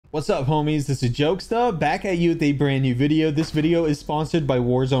What's up, homies? This is Jokesta back at you with a brand new video. This video is sponsored by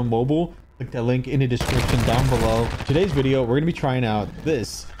Warzone Mobile. Click the link in the description down below. Today's video, we're gonna be trying out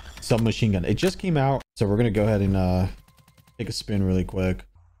this submachine gun. It just came out, so we're gonna go ahead and take a spin really quick.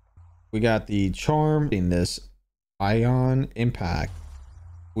 We got the charm in this ion impact.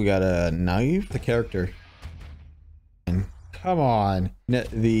 We got a knife, the character. And come on,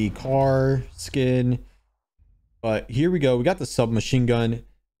 the car skin. But here we go. We got the submachine gun.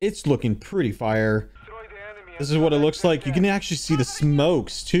 It's looking pretty fire. This is what it looks like. You can actually see the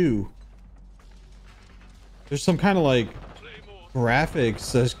smokes too. There's some kind of like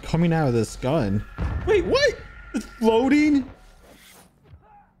graphics that's coming out of this gun. Wait, what? It's floating?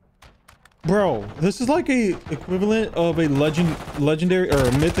 Bro, this is like a equivalent of a legendary or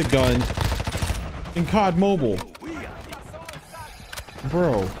a mythic gun in COD Mobile.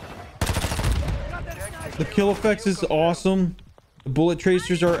 Bro. The kill effects is awesome. The bullet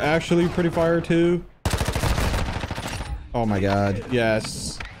tracers are actually pretty fire too. Oh my god,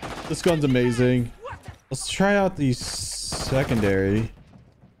 yes. This gun's amazing. Let's try out the secondary.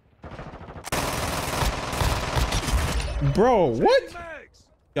 Bro, what?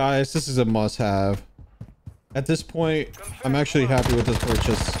 Guys, this is a must-have. At this point, I'm actually happy with this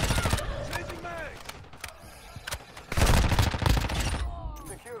purchase.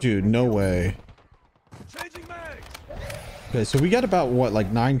 Dude, no way. Okay, so we got about what,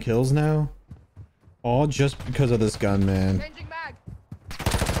 like 9 kills now? All just because of this gun, man.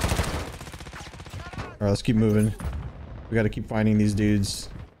 Alright, let's keep moving. We gotta keep finding these dudes.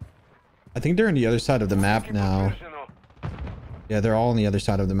 I think they're on the other side of the map now. Yeah, they're all on the other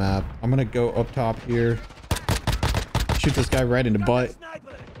side of the map. I'm gonna go up top here. Shoot this guy right in the butt.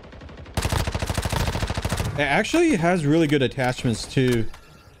 It actually has really good attachments too.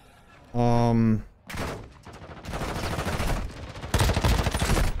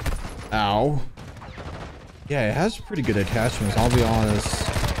 Ow. Yeah, it has pretty good attachments, I'll be honest.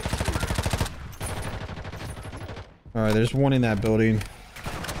 Alright, there's one in that building.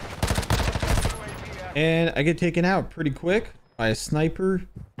 And I get taken out pretty quick by a sniper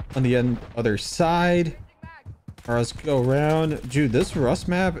on the other side. Alright, let's go around. Dude, this Rust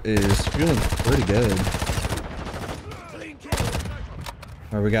map is feeling pretty good.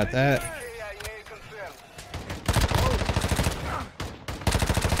 Alright, we got that.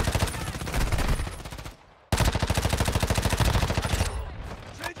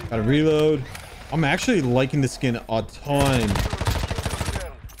 Gotta reload. I'm actually liking the skin a ton.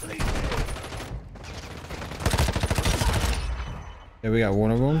 There we got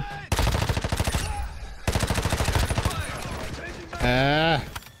one of them. Ah,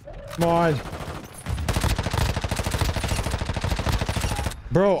 come on.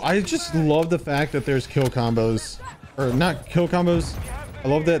 Bro, I just love the fact that there's kill combos. Or not kill combos. I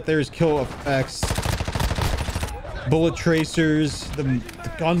love that there's kill effects. Bullet tracers. The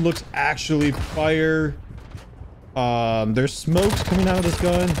gun looks actually fire. There's smokes coming out of this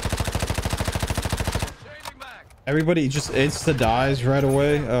gun. Everybody just insta dies right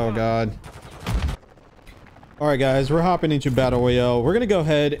away. Oh god. All right, guys, we're hopping into battle royale. We're gonna go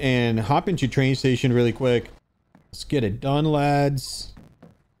ahead and hop into train station really quick. Let's get it done, lads.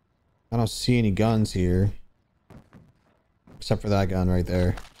 I don't see any guns here except for that gun right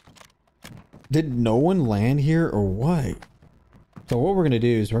there. Did no one land here or what? So what we're gonna do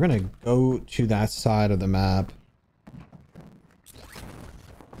is we're gonna go to that side of the map.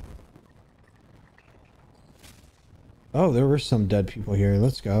 Oh, there were some dead people here.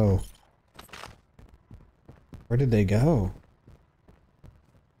 Let's go. Where did they go?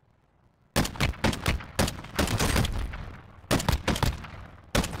 I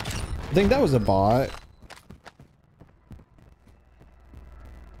think that was a bot.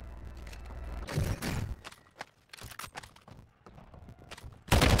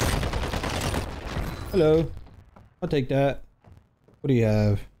 Hello. I'll take that. What do you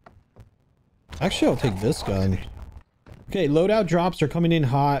have? Actually, I'll take this gun. Okay, loadout drops are coming in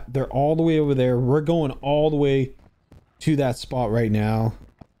hot. They're all the way over there. We're going all the way to that spot right now.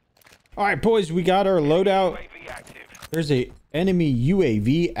 All right, boys, we got our loadout. There's a enemy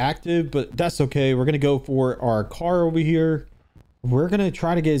UAV active, but that's okay. We're going to go for our car over here. We're going to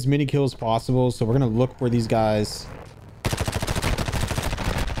try to get as many kills as possible. So we're going to look for these guys.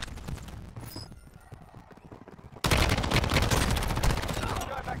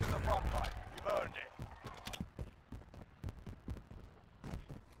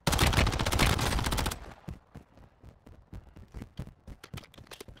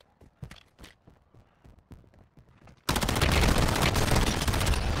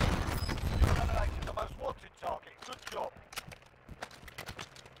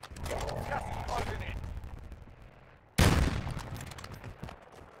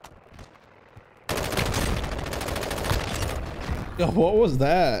 Yo, what was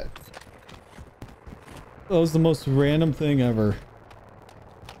that? That was the most random thing ever.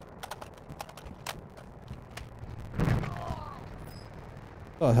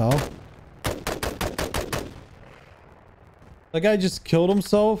 What the hell? That guy just killed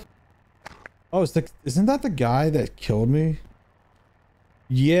himself? Oh, isn't that the guy that killed me?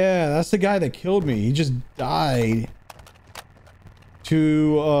 Yeah, that's the guy that killed me. He just died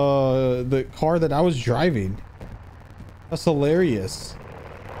to the car that I was driving. That's hilarious.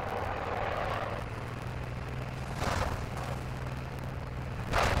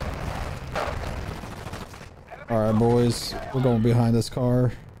 All right, boys, we're going behind this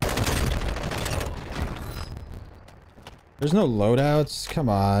car. There's no loadouts. Come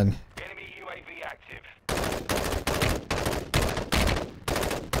on. Enemy UAV active.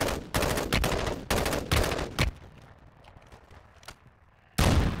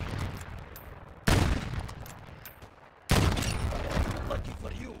 Lucky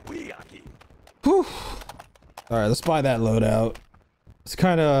for you, we are here. Whew. All right, let's buy that loadout. It's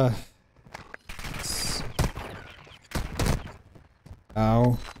kind of...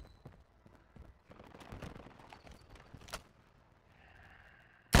 Ow.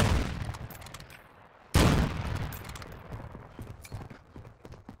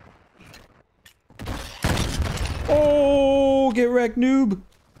 Oh, get wrecked, noob.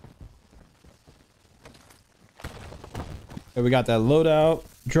 Okay, we got that loadout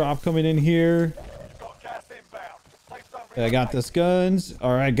drop coming in here. Okay, I got this guns.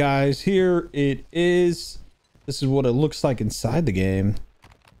 All right, guys, here it is. This is what it looks like inside the game.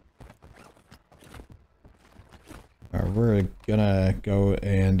 All right, we're gonna go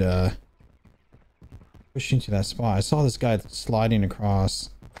and push into that spot. I saw this guy sliding across.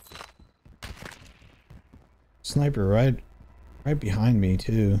 Sniper right behind me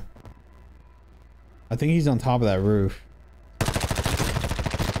too. I think he's on top of that roof.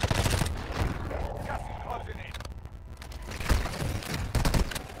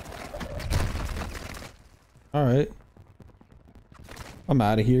 All right, I'm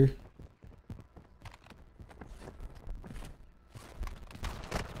out of here.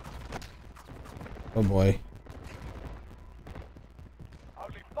 Oh boy.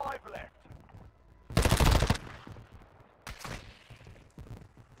 Only 5 left.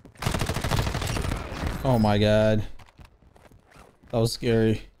 Oh my god. That was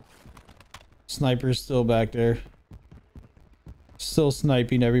scary. Sniper's still back there. Still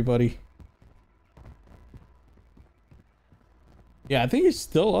sniping everybody. Yeah, I think he's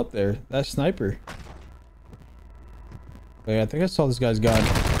still up there. That sniper. Wait, I think I saw this guy's gun.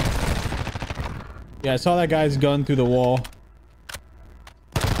 Yeah, I saw that guy's gun through the wall.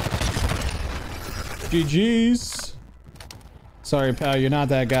 GG's. Sorry, pal, you're not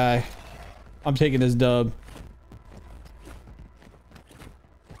that guy. I'm taking this dub.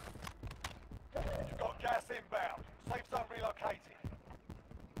 You've got gas inbound. Safe zone relocated.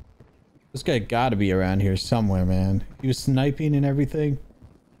 This guy gotta be around here somewhere, man. He was sniping and everything.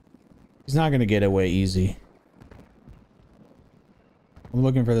 He's not gonna get away easy. I'm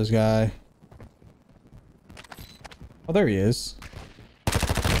looking for this guy. Oh, there he is.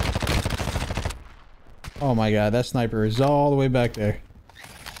 Oh my god, that sniper is all the way back there.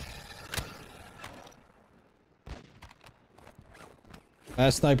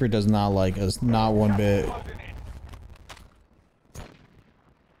 That sniper does not like us, not one bit.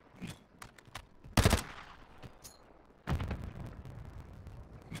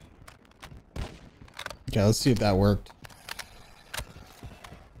 Okay, let's see if that worked.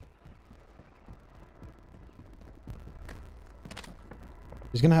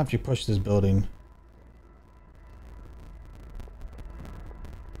 He's gonna have to push this building.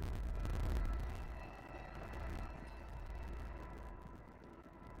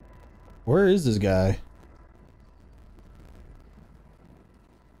 Where is this guy?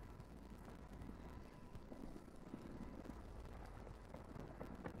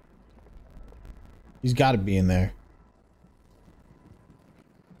 He's got to be in there.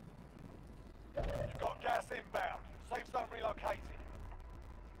 You've got gas inbound. Safe zone relocated.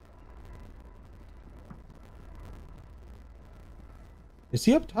 Is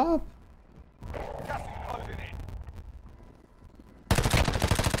he up top? Gas is closing in.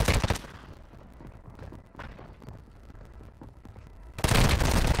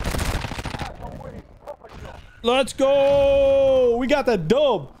 Let's go! We got that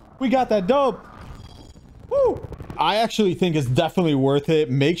dub. We got that dub. Woo! I actually think it's definitely worth it.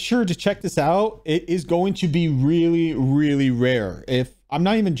 Make sure to check this out. It is going to be really, really rare. If I'm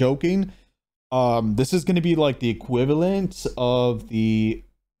not even joking, this is going to be like the equivalent of the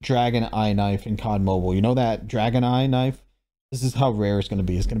Dragon Eye knife in COD Mobile. You know that Dragon Eye knife? This is how rare it's going to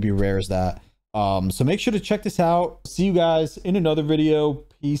be. It's going to be rare as that. So make sure to check this out. See you guys in another video.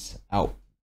 Peace out.